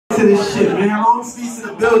to this shit, man. Long Streetz in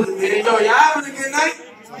the building, man. Yo, y'all having a good night?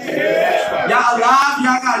 Yeah. Y'all alive?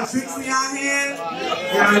 Y'all got drinks in y'all hand?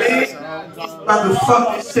 You know what I mean? About to fuck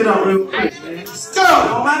this shit up real quick, man. Let's go!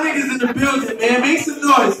 Yo, my niggas in the building, man. Make some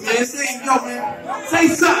noise, man. Say, yo, man. Say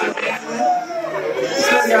something, man.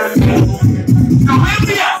 Yo, where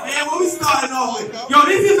we at, man? What we starting off with? Yo,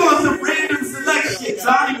 this is on some random select shit, so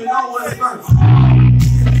I don't even know what's first.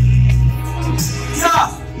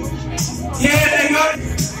 Yeah, nigga.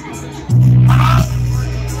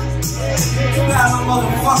 You got my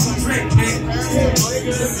motherfucking drink, man. You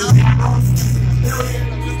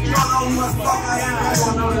don't know who the fuck I am. I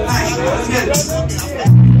don't know the night. Let's get it.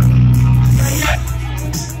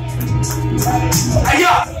 Hey,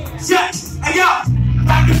 yo. Shit. Hey, yo.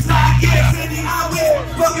 Back inside, yeah. Sending highway.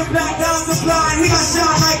 Fucking black down the blind. We got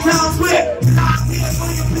shot like clowns with.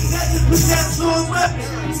 Possess on weapons.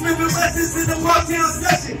 Sniffing lessons in the walk-down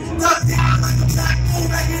session. Tucked down like a black moon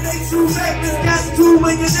back in they true necklace. Got two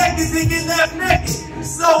when your neck is in your left naked.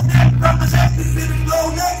 So neck from the necklace in the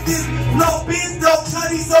low necklace. Low beans, dope,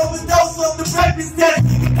 cutties, overdose off the breakfast test.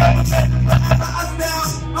 Never met the us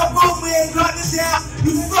down. My phone man got it down.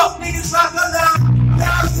 You fuck niggas rock around.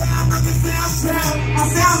 Downtown like a soundtrack. My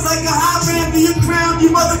sounds like a high ramp to your crown. You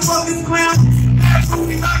motherfuckers clown.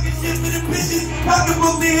 We rockin' shit for the bitches.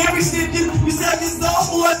 Pocketbook the Harry stitches. You said you stole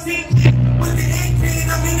for attention. With the 18,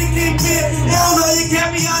 I'm in the kingpin. Hell no, you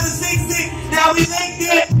can't be on the 6-6. Now we linked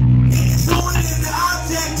it. Doing it is the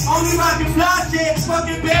object. Only rockin' fly shit.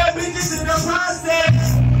 Fucking bad bitches in the process.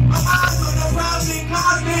 My mind's on the private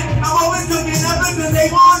constant. I'm always looking up because they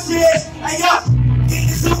want shit. Hey yo, doing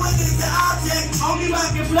it is the object. Only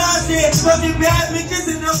rockin' fly shit. Fucking bad bitches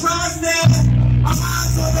in the process. My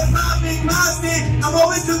mind's on the private constant. I'm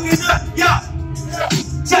always looking up. Yo,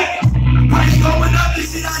 check it. Price going up,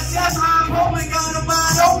 this shit I chef. I'm hoping, got a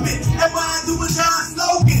mind open. That's why I do a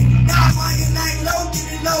non-slogan. Now I'm buying like Logan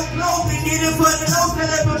and low clothing. Get it for the ocean,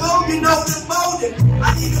 let me Logan know the molding. I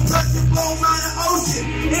need to touch the blow by the ocean.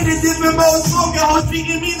 In a different mode, smoking, hoes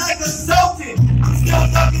treating me like a sultan. I'm still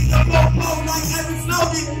ducking the boat like Evan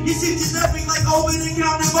Snowden. You shit is nothing like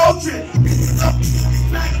over-the-counter Motrin. This is open,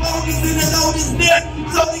 black bogus in the lotus net.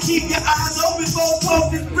 So to keep your eyes open for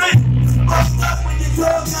post and print. Fucked up when your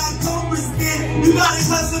drug got cobra skin. You gotta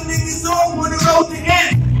cut some niggas off on the road to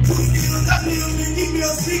end. 2 steals up here and keep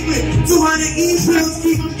your secret. 200 E-pills,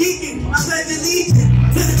 keep them geeking. I said delete it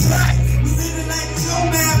to the track. We sitting like a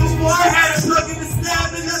nomad before I had a plug in the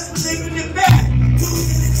stab and us for taking it back. 2 in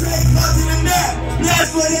the tray, causing the map.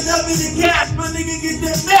 Last for the love in the cash, my nigga get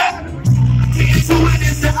that back. Getting to it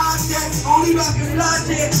is the object. Only rockin'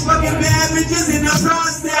 logic. Fucking bad bitches in the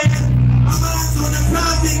process. My mind's on the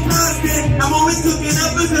project constant. I'm always cooking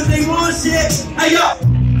up because they want shit. Hey yo,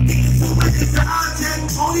 getting to it is the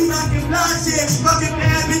object. Only rockin' logic. Fucking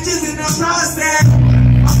bad bitches in the process.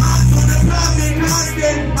 My mind's on the project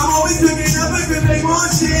constant. I'm always cooking up because they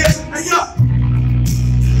want shit. Hey yo,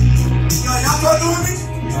 y'all fucking with me?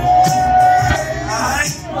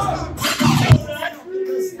 Alright.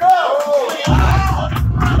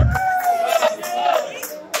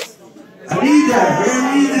 I need that, man.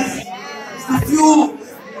 I need this. It's the fuel.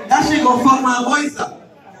 That shit gonna fuck my voice up.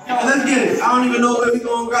 Yo, let's get it. I don't even know where we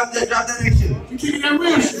gonna drop that next shit. You kicking that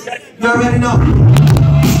real shit. You already know.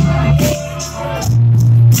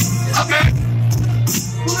 Okay.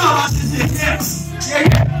 Who know about this shit? Yeah.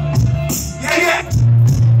 Yeah.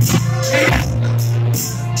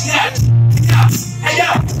 Hey yo.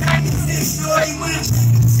 96, shorty with it.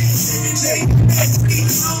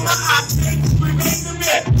 On my object, we make the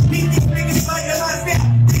bed. Beat these niggas like a lot of that.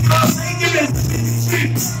 They all say give it to the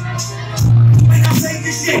street. When I take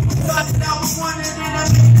this shit, started out with one and then I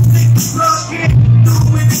made the 6 plug in.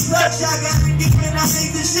 Doing the clutch, I gotta get when I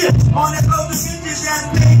make the shit. On that road the bitches, that's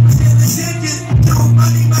paid within the digits. No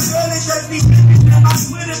money, my girl is just me bitches and my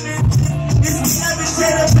Twitter bitches. This is never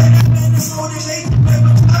shit up and I'm in the motivation. When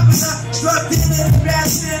we're popping up, drug dealer,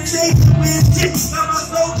 fast sensation. With shit, got my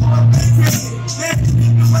soul for a paycheck.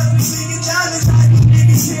 $1 I need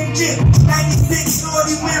niggas change it. 96,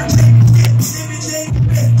 shorty, we're making shit. Living day to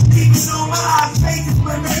bed. Even on my eyes, faces,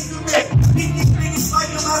 we're making it. Beat these niggas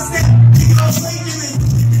fighting my step. Nigga, I'm plagiarism.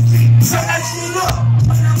 Turn that shit up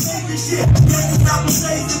when I'm making shit. Yes, it's not a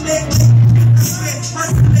place to make it. I swear, I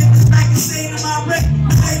can live this like a stain in my wreck.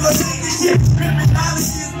 I ain't gonna take this shit.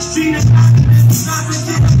 Criminologist, treat it optimist. Not the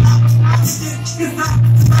shit, I'm not the shit. It's not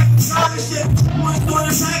like a scholarship. Once on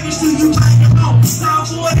the package, do you like it? Sound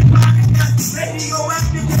boy, the pocket got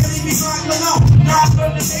radioactive, daily be rock alone. Now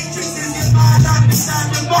from the matrix in your mind, I'm beside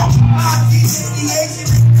the bone. I see radiation,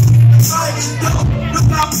 the fire is dope. The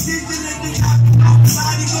competition is the top,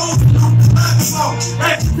 nobody goes, no, the microphone.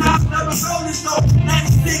 top, never rolling though.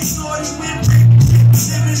 96 shorty with brick.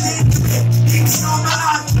 Living in the bit. Niggas on the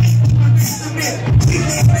hot street. Keep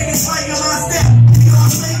these niggas right on my step. We all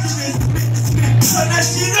plagiarists. Turn that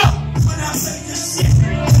shit up. When I play this shit,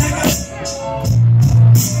 nigga.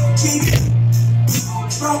 Keep it.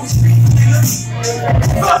 From the streets, nigga.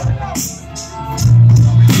 Fuck.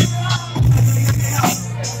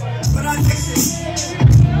 But I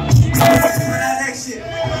next shit.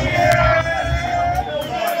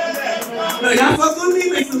 Look, y'all fuck with me,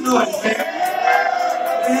 make some noise, man.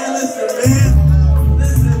 Man, listen,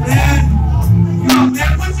 man. Yo,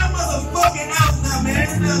 man, put your motherfucking house now, man.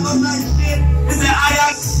 It's that low life shit. It's that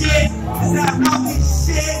IR shit. It's that healthy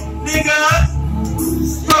shit, nigga.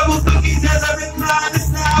 Struggle cookies as I recline. It's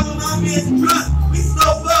the album I'm in trust. We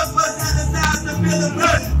slow buzz down the sides to feel the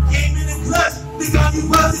rush. Game in the clutch. Think all you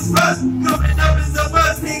buzz is rust. Coming up is a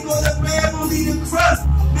buzz. Take all the bread, won't leave the crust.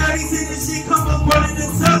 Now these in the shit come up running the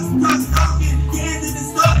tuck. Touch talking. Your hands in the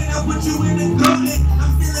stocking. I put you in the garden.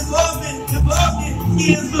 I'm still evolving.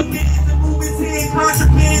 Years for minutes. The movement's here.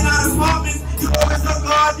 Contraband out of apartments. You always so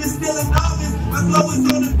guard. You're still a novice. My flow is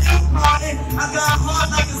on the milk carton. I got a heart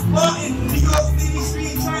like a Spartan. New York City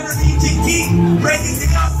street trying to reach a key. Break it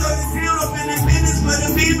down, turn the town up in the business for the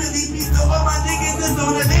family. Me so all my niggas that's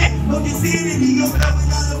on the net. Hope you see it. You go back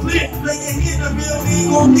without a flip. Play your hit, the real ain't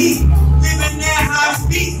gon' leave. Living that high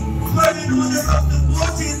speed. Swerving on the road to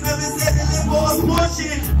fortune. Never said to live for a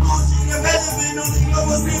portion. Bullshit irrelevant. Only know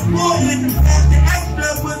what's important. That's the extra.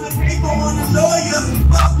 Put the paper on the lawyer.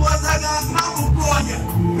 Fuck boys, I got power for ya.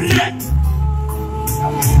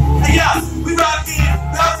 Hey yo, we rockin',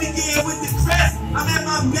 rockin' gear with the crest. I'm at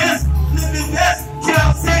my best, living best.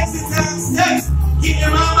 Count Texas times sex. Getting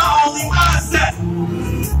around my only mindset.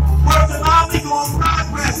 Work the mile, we gon'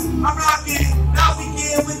 progress. I'm rockin', rockin'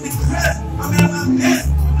 gear with the crest. I'm at my best,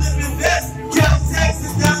 living best. Count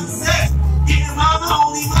Texas times sex. Getting around my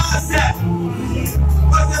only mindset.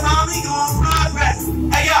 Work the mile, we gon' progress.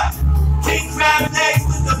 Hey yo, king crab legs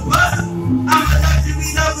with the butter. I'm a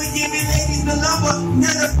luxury lover, giving ladies the lumber.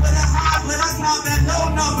 Never put a high, but I count that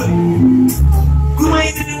low number. You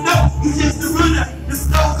ain't in the know, you just a runner. The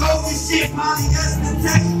slow golden shit, polyester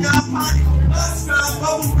texture. I'm potty from bus drive,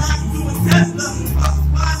 bubble wrap to a Tesla. Fuck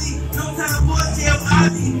body, no time for jail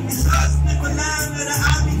Ivy. It's us, slip a line to the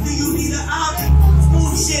Ivy till you need an Ivy.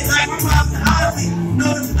 Smooth shit like we're off the Ivy. No,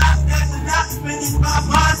 the knock, that's a knock, spending my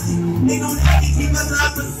body. Ain't no that can keep us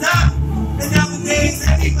out the side. And nowadays,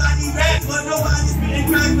 everybody rap, but nobody's spitting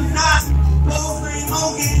crack for not. Cold frame,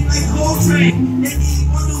 Hogan, like Coltrane. They need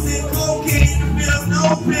bundles and cocaine to feel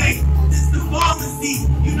no pain. This the pharmacy.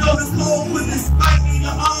 You know the code with the spike in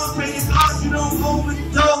your arm. Pray to God you don't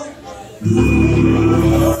overdose.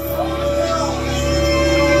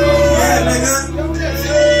 Yeah, nigga.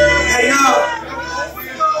 Hey, yo.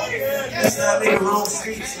 That's that nigga Rome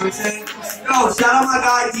Streetz, you know what I'm saying? Yo, shout out my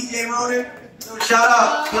guy, DJ Ronan. Shout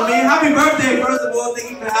out. You know what I mean? Happy birthday, first of all. Thank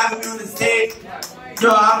you for having me on the stage. Yo,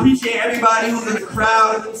 I appreciate everybody who's in the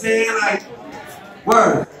crowd, you know what I'm saying? Like,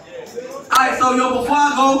 word. Alright, so yo, before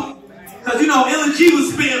I go, cause you know, Illa G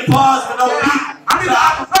was spitting bars for no beat. I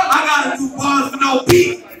gotta do bars for no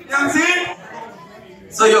beat. You know what I'm saying?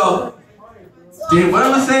 So yo, dude, what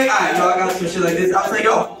I'm gonna say? Alright, yo, I got some shit like this. I was like,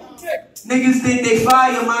 yo, niggas think they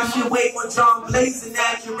fire, my shit wait when John blazing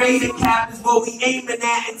at your rated cap is what we aiming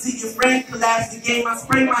at until your friend collapse the game. I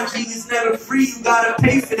spray my G, it's never free, you gotta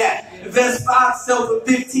pay for that. Invest 5, sell for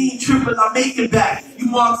 15, triple, I make it back. You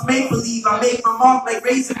marks make believe, I make my mark like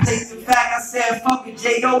razor blades. In fact, I said fucking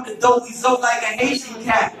J.O. the dough, we so like a Haitian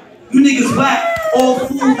cat. You niggas whack, all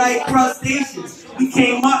food like crustaceans. We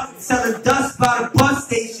came up selling dust by the bus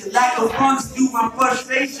station. Lack of funds fuel my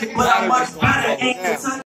frustration, but I'm much better, ain't